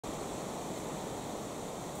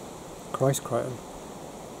Christ, Crichton.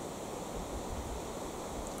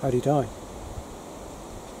 How'd he die?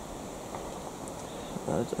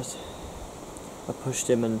 I pushed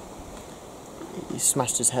him and he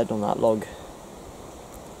smashed his head on that log.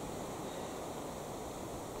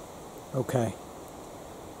 Okay.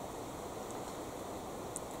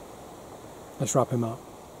 Let's wrap him up.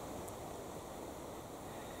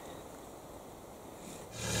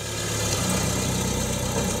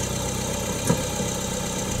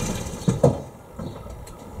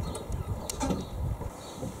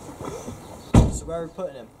 So where are we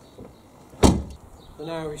putting him?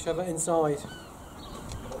 No, we shove it inside.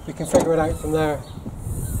 We can figure it out from there.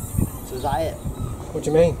 So is that it? What do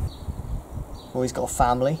you mean? Well, he's got a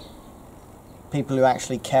family. People who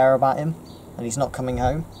actually care about him. And he's not coming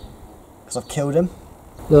home. Because I've killed him.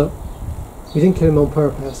 Look, we didn't kill him on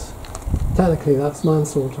purpose. Technically, that's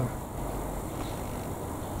manslaughter.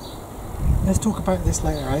 Let's talk about this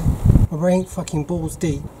later, eh? We ain't fucking balls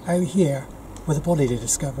deep out here with a body to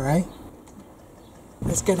discover, eh?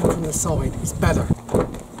 Let's get him from the side. It's better.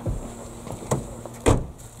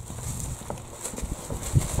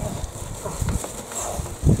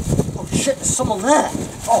 Oh shit, there's someone there!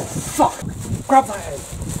 Oh, fuck! Grab that head!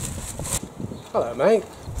 Hello, mate.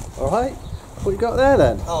 Alright, what you got there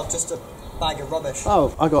then? Oh, just a bag of rubbish.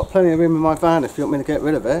 Oh, I got plenty of room in my van if you want me to get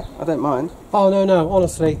rid of it. I don't mind. Oh, no,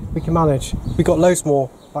 honestly, we can manage. We got loads more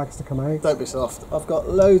bags to come out. Don't be soft. I've got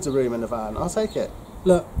loads of room in the van. I'll take it.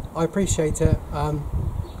 Look, I appreciate it,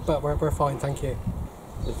 but we're fine, thank you.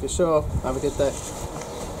 If you're sure, have a good day.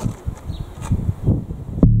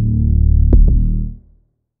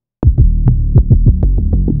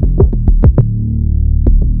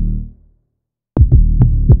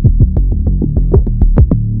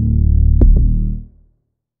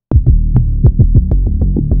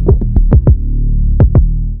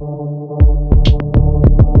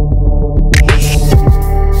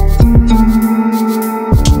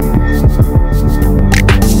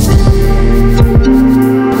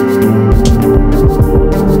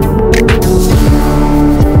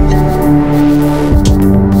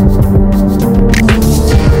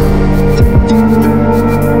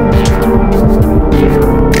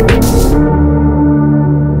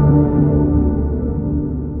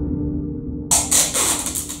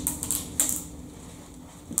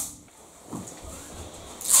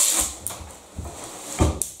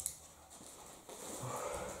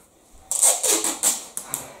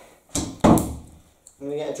 I'm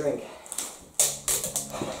gonna get a drink.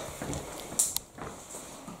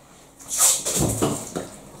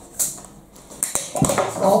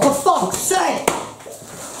 Oh, for fuck's sake!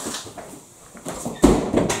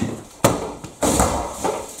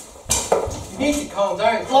 You need to calm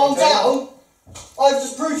down. Calm down? I've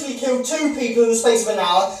just brutally killed 2 people in the space of an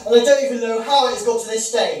hour, and I don't even know how it has got to this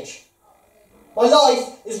stage. My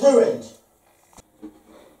life is ruined.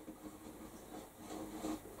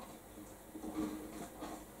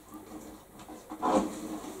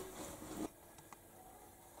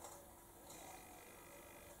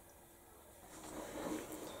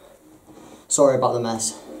 Sorry about the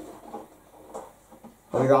mess.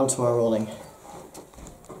 I'll be around tomorrow morning.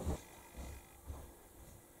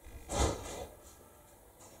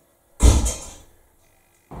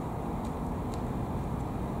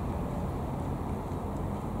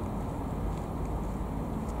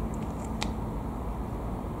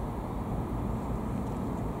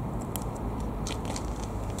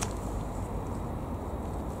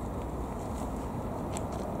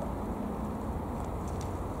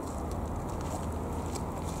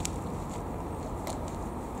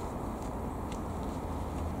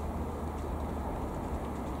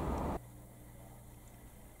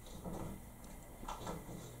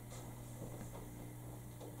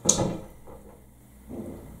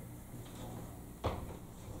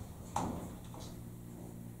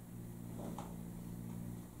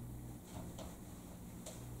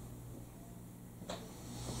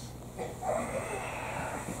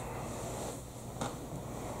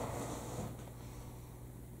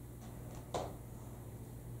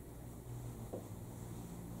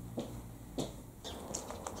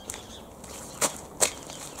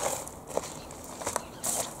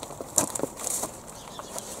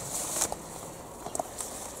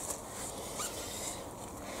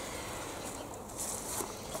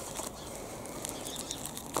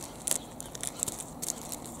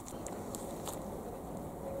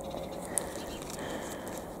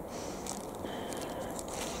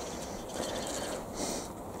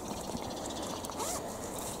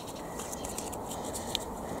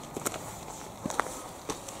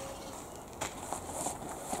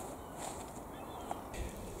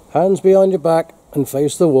 Hands behind your back and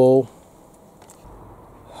face the wall.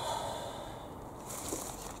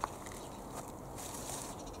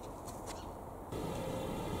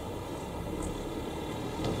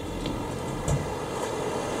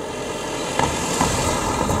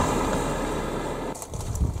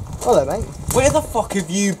 Hello, mate. Where the fuck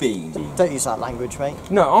have you been? Don't use that language, mate.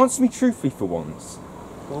 No, answer me truthfully for once.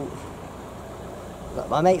 Well, look,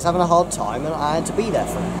 my mate's having a hard time and I had to be there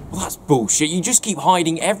for him. Well, that's bullshit. You just keep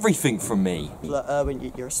hiding everything from me. Look,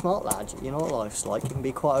 Erwin, you're a smart lad. You know what life's like. It can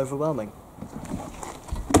be quite overwhelming.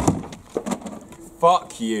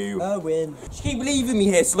 Fuck you. Erwin. You keep leaving me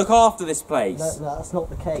here to look after this place. No, that's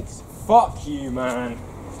not the case. Fuck you, man.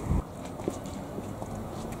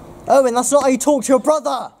 Erwin, that's not how you talk to your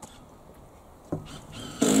brother!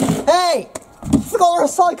 Hey! Forgot the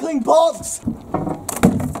recycling box!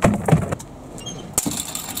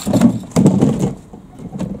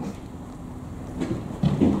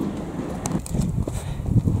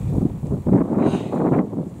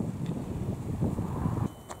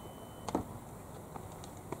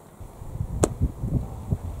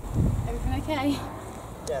 Everything okay?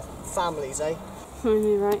 Yeah, families, eh? I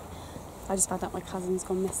know, right? I just found out my cousin's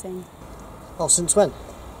gone missing. Oh, since when?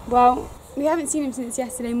 Well, we haven't seen him since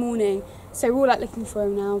yesterday morning, so we're all like looking for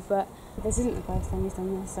him now, but this isn't the first time he's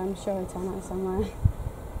done this, so I'm sure he'll turn up somewhere.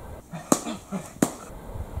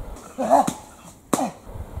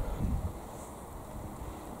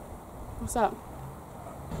 What's up?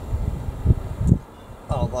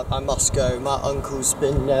 Oh, I must go. My uncle's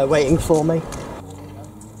been waiting for me.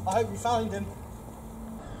 I hope you found him.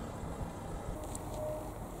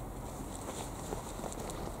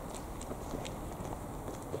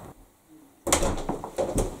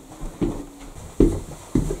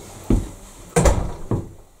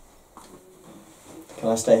 Can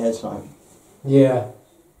I stay here tonight? Yeah.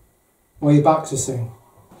 What are you back to soon?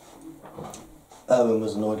 Erwin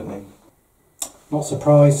was annoyed at me. Not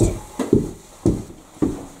surprised.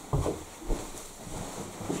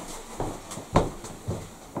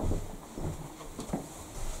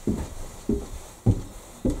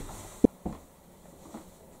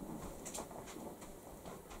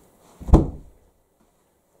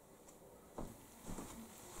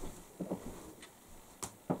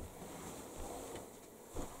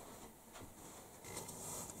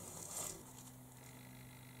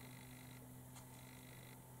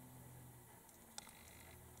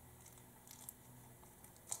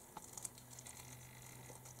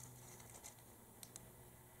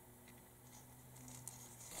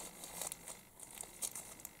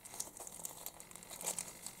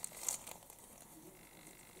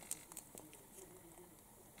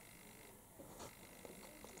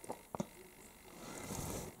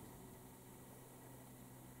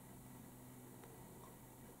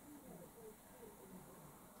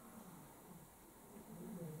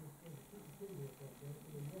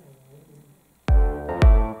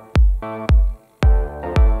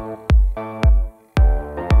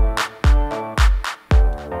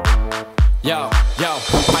 Yo,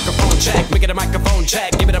 microphone check, make it a microphone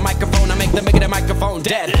check. Give it a microphone, I make the microphone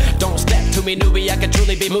dead. Don't step to me, newbie, I could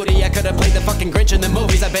truly be moody. I could have played the fucking Grinch in the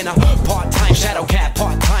movies. I've been a part-time shadow cat,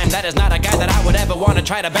 part-time. That is not a guy that I would ever want to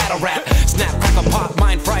try to battle rap. Snap, crackle, pop,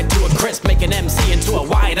 mind fried to a crisp. Make an MC into a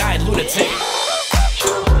wide-eyed lunatic.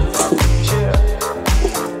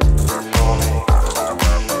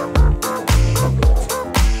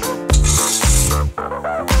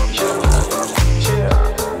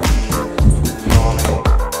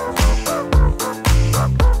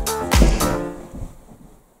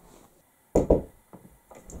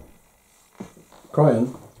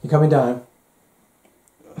 Crichton, you coming down?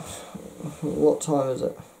 What time is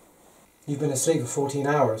it? You've been asleep for 14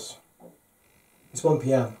 hours. It's 1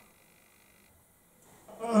 PM.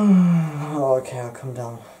 Oh, okay, I'll come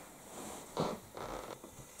down.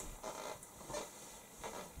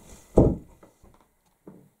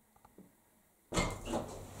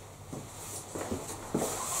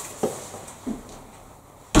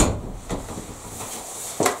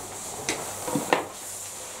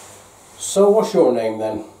 So what's your name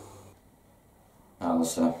then?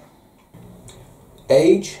 Alistair,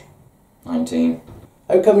 Age? 19.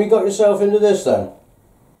 How come you got yourself into this then?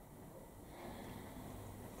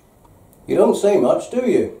 You don't say much, do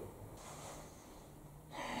you?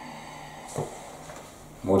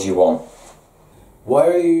 What do you want? Why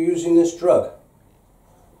are you using this drug?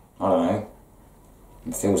 I don't know.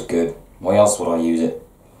 It feels good. Why else would I use it?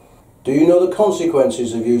 Do you know the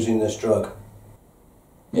consequences of using this drug?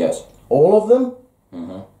 Yes. All of them?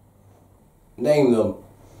 Mm-hmm. Name them.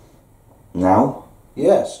 Now?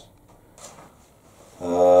 Yes.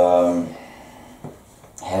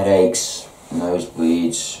 Headaches,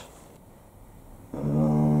 nosebleeds.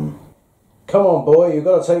 Come on, boy, you've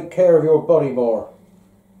got to take care of your body more.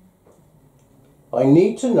 I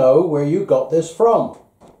need to know where you got this from.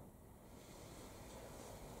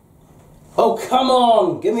 Oh, come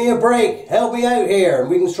on! Give me a break. Help me out here, and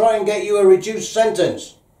we can try and get you a reduced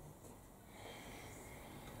sentence.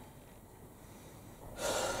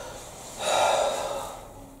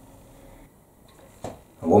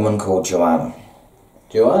 A woman called Joanna.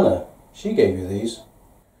 Joanna? She gave you these?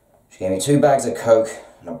 She gave me 2 bags of coke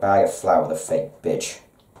and a bag of flour with a fake bitch.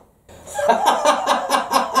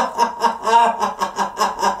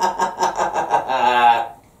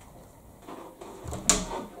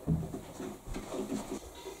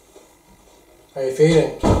 How you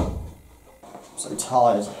feeling? I'm so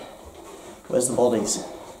tired. Where's the bodies?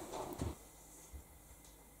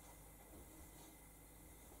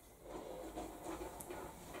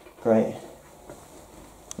 Great.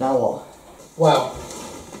 Now what? Well,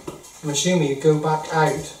 I'm assuming you go back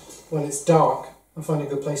out when it's dark and find a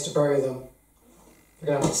good place to bury them. We're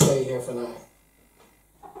gonna have to stay here for now.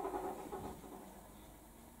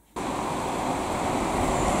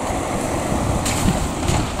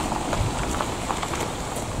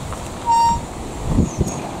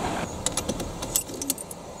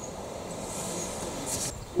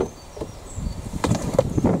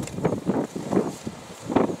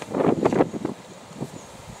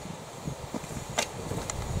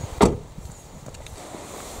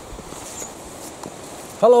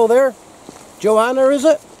 Hello there. Joanna, is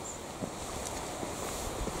it?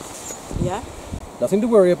 Yeah? Nothing to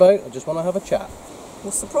worry about. I just want to have a chat.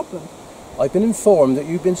 What's the problem? I've been informed that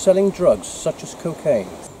you've been selling drugs, such as cocaine.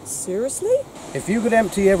 Seriously? If you could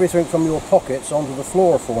empty everything from your pockets onto the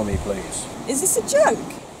floor for me, please. Is this a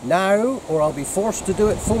joke? Now, or I'll be forced to do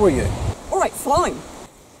it for you. Alright, fine.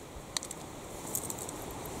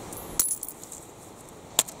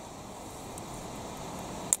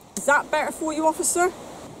 Is that better for you, officer?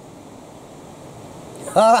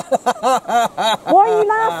 Why are you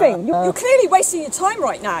laughing? You're clearly wasting your time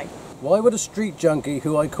right now. Why would a street junkie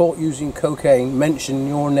who I caught using cocaine mention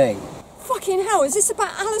your name? Fucking hell, is this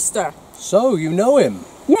about Alistair? So, you know him?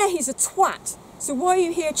 Yeah, he's a twat. So why are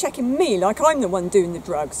you here checking me like I'm the one doing the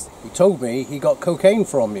drugs? He told me he got cocaine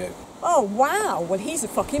from you. Oh, wow. Well, he's a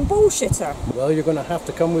fucking bullshitter. Well, you're going to have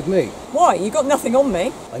to come with me. Why? You got nothing on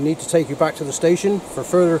me? I need to take you back to the station for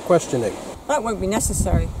further questioning. That won't be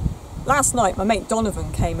necessary. Last night, my mate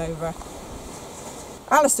Donovan came over.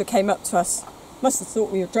 Alistair came up to us. Must have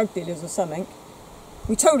thought we were drug dealers or something.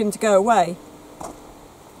 We told him to go away.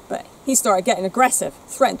 But he started getting aggressive,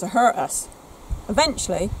 threatened to hurt us.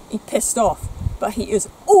 Eventually, he pissed off. But he has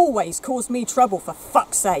always caused me trouble, for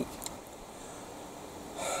fuck's sake.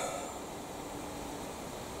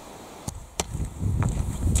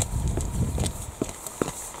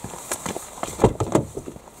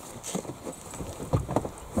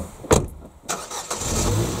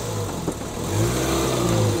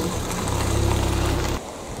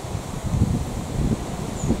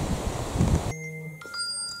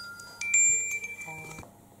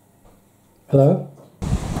 Hello?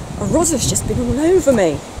 Rosa's just been all over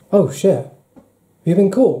me. Oh shit. Have you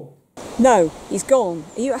been caught? No, he's gone.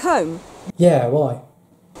 Are you at home? Yeah, why?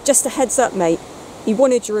 Just a heads up, mate. He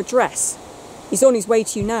wanted your address. He's on his way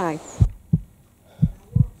to you now.